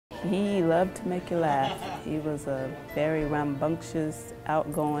He loved to make you laugh. He was a very rambunctious,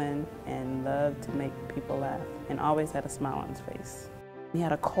 outgoing, and loved to make people laugh, and always had a smile on his face. He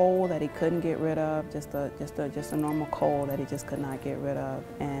had a cold that he couldn't get rid of, just a normal cold that he just could not get rid of,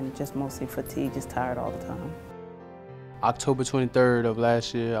 and just mostly fatigue, just tired all the time. October 23rd of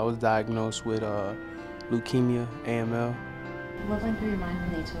last year, I was diagnosed with leukemia, AML. What went through your mind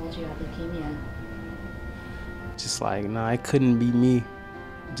when they told you you had leukemia? Just like, nah, it couldn't be me.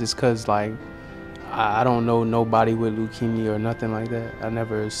 Just cause like, I don't know nobody with leukemia or nothing like that. I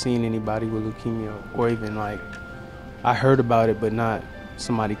never seen anybody with leukemia, or even like, I heard about it, but not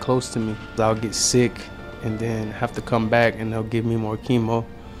somebody close to me. I'll get sick and then have to come back and they'll give me more chemo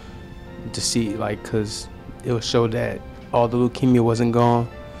to see, like, cause it'll show that all the leukemia wasn't gone,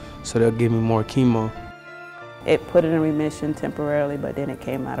 so they'll give me more chemo. It put it in remission temporarily, but then it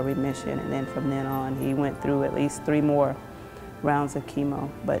came out of remission, and then from then on, he went through at least 3 more rounds of chemo,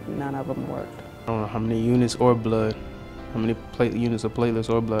 but none of them worked. I don't know how many units or blood, how many units of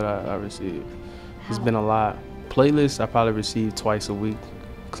platelets or blood I received. It's been a lot. Platelets I probably receive twice a week,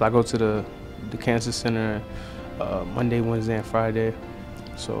 because I go to the cancer center Monday, Wednesday, and Friday,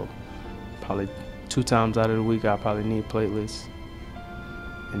 so probably 2 times out of the week I probably need platelets,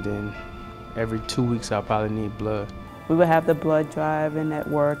 and then every 2 weeks I probably need blood. We would have the blood drive and at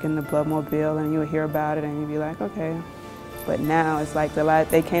work and the blood mobile, and you would hear about it and you'd be like, okay. But now it's like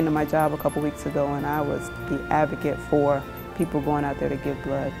they came to my job a couple weeks ago, and I was the advocate for people going out there to give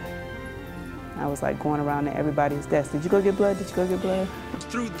blood. I was like going around to everybody's desk. Did you go get blood? Did you go get blood?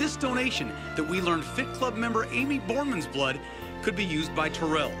 Through this donation that we learned Fit Club member Amy Borman's blood could be used by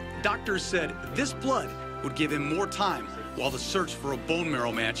Terrell. Doctors said this blood would give him more time while the search for a bone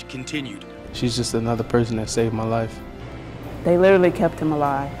marrow match continued. She's just another person that saved my life. They literally kept him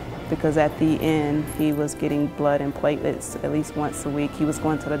alive, because at the end he was getting blood and platelets at least once a week. He was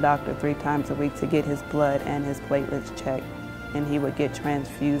going to the doctor 3 times a week to get his blood and his platelets checked, and he would get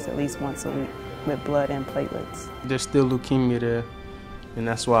transfused at least once a week with blood and platelets. There's still leukemia there, and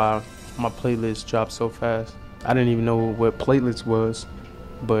that's why my platelets dropped so fast. I didn't even know what platelets was,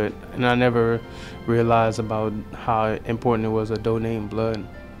 and I never realized about how important it was to donate blood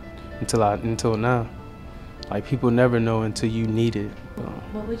until now. Like, people never know until you need it.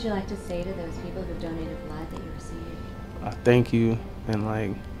 What would you like to say to those people who donated blood that you received? I thank you, and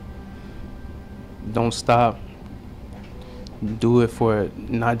like, don't stop. Do it for,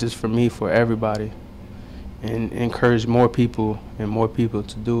 not just for me, for everybody, and encourage more people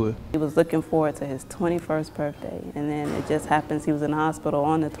to do it. He was looking forward to his 21st birthday, and then it just happens he was in the hospital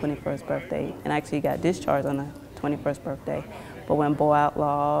on the 21st birthday, and actually got discharged on the 21st birthday. But when Bo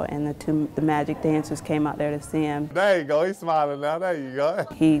Outlaw and the Magic Dancers came out there to see him, there you go, he's smiling now, there you go.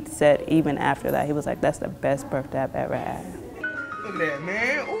 He said even after that, he was like, that's the best birthday I've ever had. Look at that,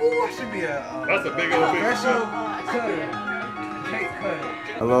 man. Ooh, I should be that's a big old professional cutter. Cake cutter.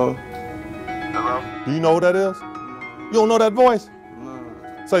 Hello? Hello? Do you know who that is? You don't know that voice?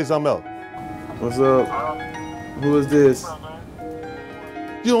 No. Say something else. What's up? Who is this?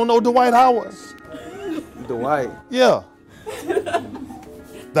 You don't know Dwight Howard? Dwight? Yeah.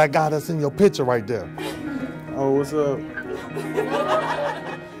 That guy that's in your picture right there. Oh, what's up?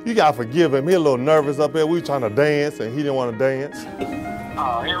 You gotta forgive him. He a little nervous up there. We were trying to dance and he didn't want to dance.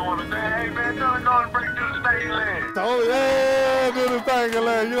 Oh, he didn't want to dance? Hey, man, tell him go and break through the stage leg. Oh, yeah, do the stinking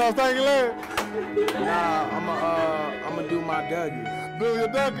leg. You know stinking leg? Nah, I'ma do my Dougie. Do your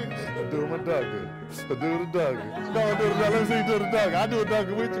Dougie? Do my Dougie. Do the Dougie. Go on, do the Dougie. Let me see you do the Dougie. I do a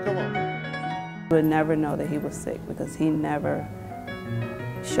Dougie with you. Come on. You would never know that he was sick, because he never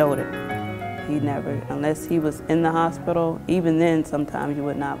showed it. He never, unless he was in the hospital, even then sometimes you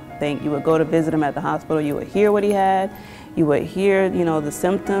would not think. You would go to visit him at the hospital, you would hear what he had, you would hear, the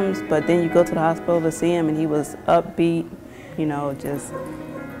symptoms, but then you go to the hospital to see him and he was upbeat, just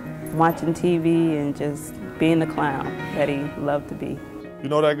watching TV and just being the clown that he loved to be. You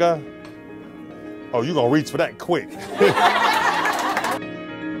know that guy? Oh, you gonna reach for that quick.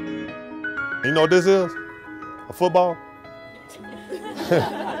 You know what this is? A football?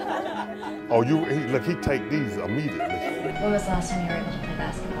 Oh, look, he take these immediately. When was the last time you were able to play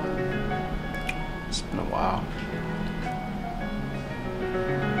basketball? It's been a while.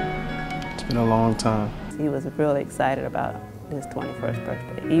 It's been a long time. He was really excited about his 21st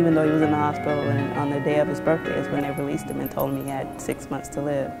birthday. Even though he was in the hospital, and on the day of his birthday is when they released him and told him he had 6 months to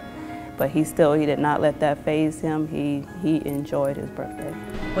live. But he did not let that faze him. He enjoyed his birthday.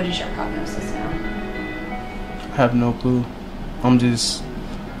 What is your prognosis now? I have no clue.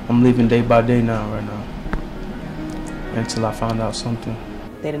 I'm living day by day now, right now, until I find out something.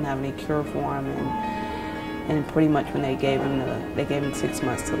 They didn't have any cure for him, And pretty much when they gave him 6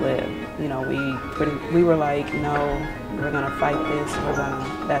 months to live. You know, we were like, no, we're gonna fight this.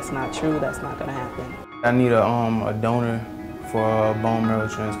 That's not true. That's not gonna happen. I need a donor for a bone marrow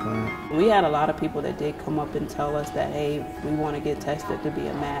transplant. We had a lot of people that did come up and tell us that, hey, we want to get tested to be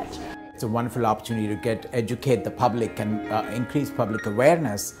a match. It's a wonderful opportunity to educate the public and increase public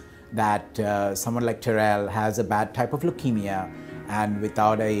awareness that someone like Terrell has a bad type of leukemia, and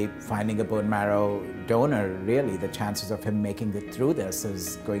without finding a bone marrow donor, really, the chances of him making it through this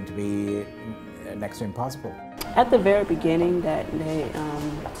is going to be next to impossible. At the very beginning, that they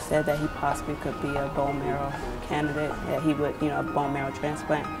said that he possibly could be a bone marrow candidate, that he would, a bone marrow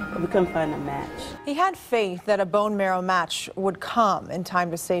transplant, but we couldn't find a match. He had faith that a bone marrow match would come in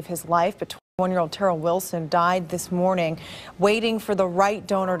time to save his life, but 21-year-old Terrell Wilson died this morning waiting for the right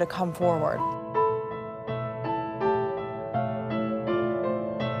donor to come forward.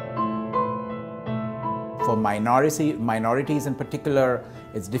 For minorities in particular,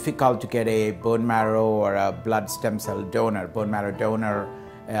 it's difficult to get a bone marrow or a blood stem cell donor, bone marrow donor,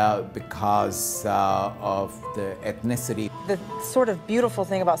 because of the ethnicity. The sort of beautiful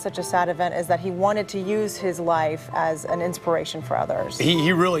thing about such a sad event is that he wanted to use his life as an inspiration for others.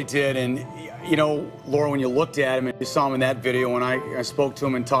 He really did, and Laura, when you looked at him and you saw him in that video, and I spoke to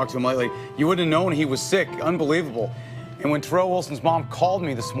him and talked to him lately, you wouldn't have known he was sick. Unbelievable. And when Terrell Wilson's mom called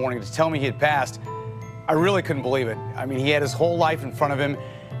me this morning to tell me he had passed, I really couldn't believe it. I mean, he had his whole life in front of him,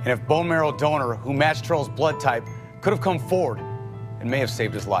 and if bone marrow donor who matched Terrell's blood type could have come forward, it may have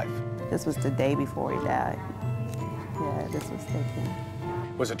saved his life. This was the day before he died. Yeah, this was taken.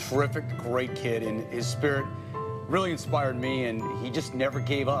 Was a terrific, great kid, and his spirit really inspired me, and he just never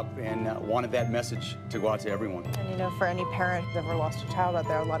gave up and wanted that message to go out to everyone. And for any parent who's ever lost a child out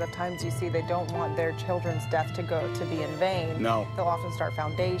there, a lot of times you see they don't want their children's death to be in vain. No. They'll often start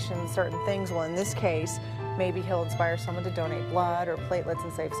foundations, certain things. Well, in this case, maybe he'll inspire someone to donate blood or platelets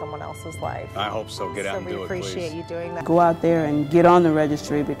and save someone else's life. I hope so. Get out and do it, please. So we appreciate you doing that. Go out there and get on the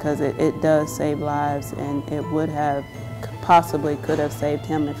registry, because it does save lives, and it would have possibly could have saved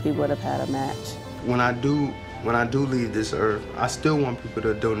him if he would have had a match. When I do leave this earth, I still want people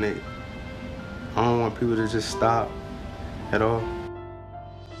to donate. I don't want people to just stop at all.